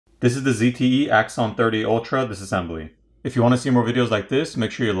This is the ZTE AXON 30 Ultra Disassembly. If you want to see more videos like this, make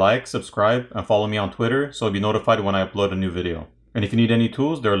sure you like, subscribe, and follow me on Twitter so you'll be notified when I upload a new video. And if you need any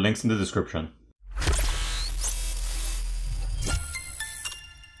tools, there are links in the description.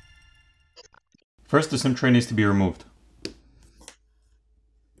 First, the SIM tray needs to be removed.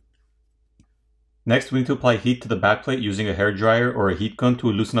 Next, we need to apply heat to the backplate using a hairdryer or a heat gun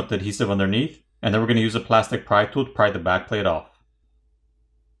to loosen up the adhesive underneath, and then we're going to use a plastic pry tool to pry the backplate off.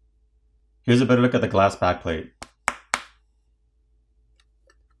 Here's a better look at the glass backplate.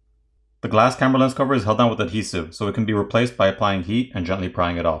 The glass camera lens cover is held down with adhesive, so it can be replaced by applying heat and gently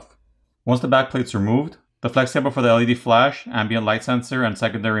prying it off. Once the backplate's removed, the flex cable for the LED flash, ambient light sensor, and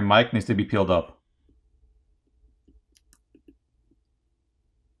secondary mic needs to be peeled up.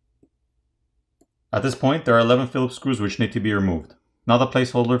 At this point, there are 11 Phillips screws which need to be removed. Now the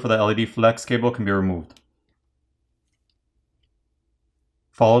placeholder for the LED flex cable can be removed,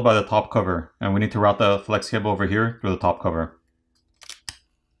 followed by the top cover, and we need to route the flex cable over here through the top cover.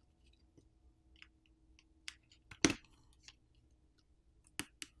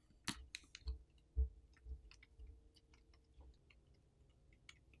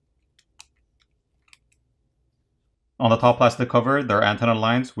 On the top plastic cover, there are antenna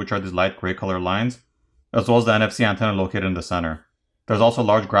lines, which are these light gray color lines, as well as the NFC antenna located in the center. There's also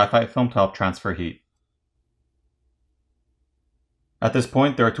large graphite film to help transfer heat. At this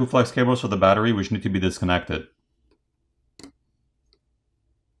point, there are two flex cables for the battery which need to be disconnected.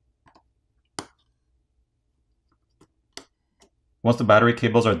 Once the battery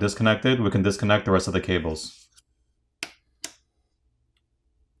cables are disconnected, we can disconnect the rest of the cables.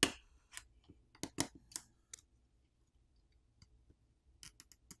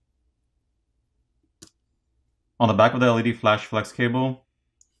 On the back of the LED flash flex cable,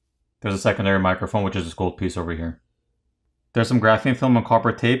 there's a secondary microphone, which is this gold piece over here. There's some graphene film and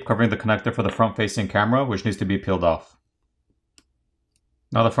copper tape covering the connector for the front-facing camera, which needs to be peeled off.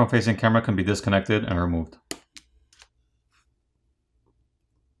 Now the front-facing camera can be disconnected and removed.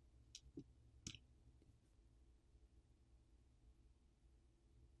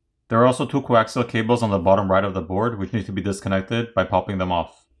 There are also two coaxial cables on the bottom right of the board, which need to be disconnected by popping them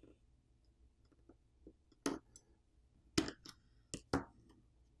off.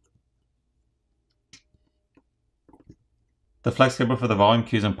 The flex cable for the volume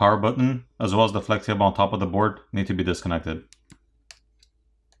keys and power button, as well as the flex cable on top of the board, need to be disconnected.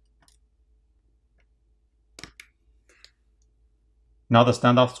 Now the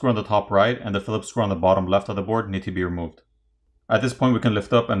standoff screw on the top right and the Phillips screw on the bottom left of the board need to be removed. At this point, we can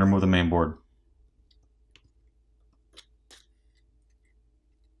lift up and remove the main board.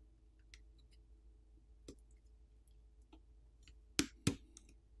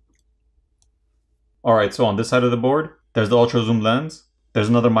 Alright, so on this side of the board, there's the ultra zoom lens, there's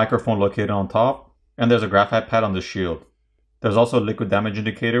another microphone located on top, and there's a graphite pad on the shield. There's also a liquid damage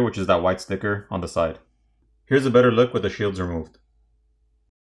indicator, which is that white sticker on the side. Here's a better look with the shields removed.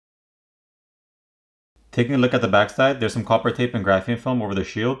 Taking a look at the backside, there's some copper tape and graphene film over the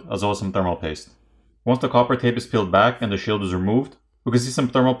shield, as well as some thermal paste. Once the copper tape is peeled back and the shield is removed, we can see some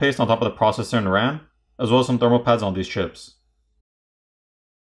thermal paste on top of the processor and RAM, as well as some thermal pads on these chips.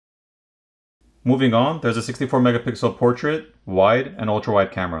 Moving on, there's a 64 megapixel portrait, wide, and ultra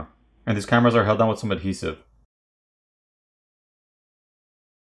wide camera, and these cameras are held down with some adhesive.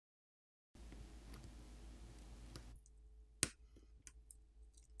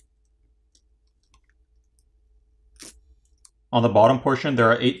 On the bottom portion, there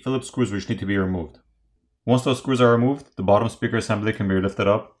are 8 Phillips screws which need to be removed. Once those screws are removed, the bottom speaker assembly can be lifted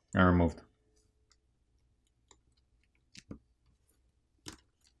up and removed.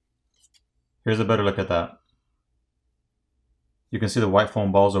 Here's a better look at that. You can see the white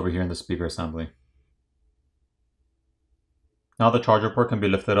foam balls over here in the speaker assembly. Now the charger port can be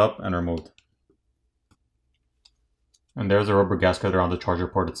lifted up and removed. And there's a rubber gasket around the charger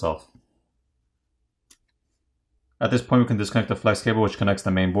port itself. At this point, we can disconnect the flex cable which connects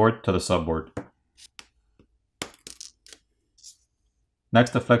the main board to the subboard. Next,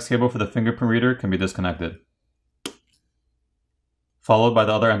 the flex cable for the fingerprint reader can be disconnected, followed by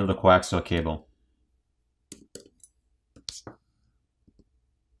the other end of the coaxial cable.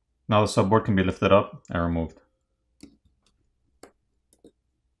 Now the subboard can be lifted up and removed.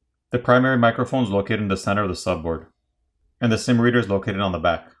 The primary microphone is located in the center of the subboard, and the SIM reader is located on the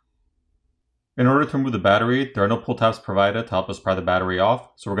back. In order to remove the battery, there are no pull tabs provided to help us pry the battery off,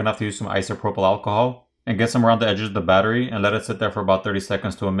 so we're going to have to use some isopropyl alcohol and get some around the edges of the battery and let it sit there for about 30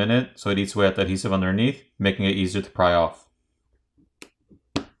 seconds to a minute so it eats away at the adhesive underneath, making it easier to pry off.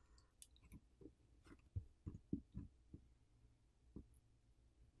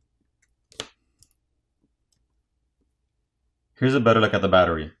 Here's a better look at the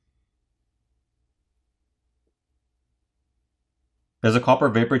battery. There's a copper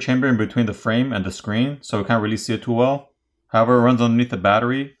vapor chamber in between the frame and the screen, so we can't really see it too well. However, it runs underneath the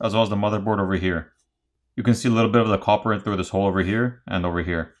battery as well as the motherboard over here. You can see a little bit of the copper through this hole over here and over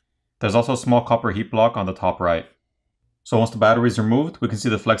here. There's also a small copper heat block on the top right. So once the battery is removed, we can see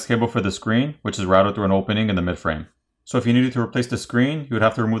the flex cable for the screen, which is routed through an opening in the midframe. So if you needed to replace the screen, you would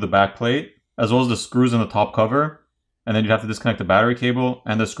have to remove the back plate, as well as the screws in the top cover, and then you'd have to disconnect the battery cable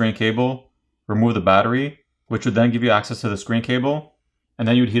and the screen cable, remove the battery, which would then give you access to the screen cable, and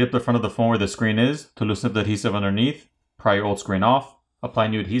then you'd heat up the front of the phone where the screen is to loosen up the adhesive underneath, pry your old screen off, apply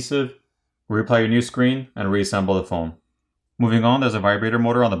new adhesive, reapply your new screen, and reassemble the phone. Moving on, there's a vibrator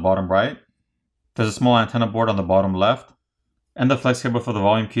motor on the bottom right. There's a small antenna board on the bottom left, and the flex cable for the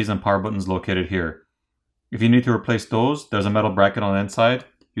volume keys and power buttons located here. If you need to replace those, there's a metal bracket on the inside.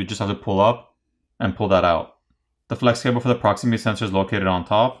 You just have to pull up and pull that out. The flex cable for the proximity sensor is located on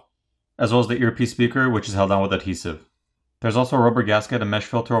top, as well as the earpiece speaker, which is held down with adhesive. There's also a rubber gasket and mesh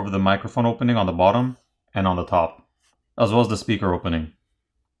filter over the microphone opening on the bottom and on the top, as well as the speaker opening.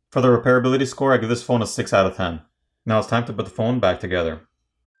 For the repairability score, I give this phone a 6 out of 10. Now it's time to put the phone back together.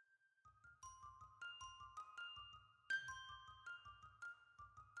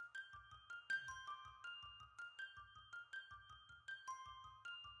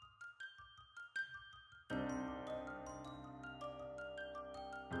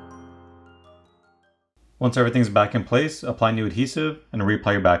 Once everything's back in place, apply new adhesive and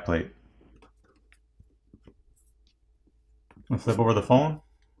reapply your backplate. Flip over the phone,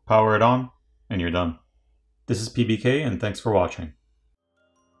 power it on, and you're done. This is PBK, and thanks for watching.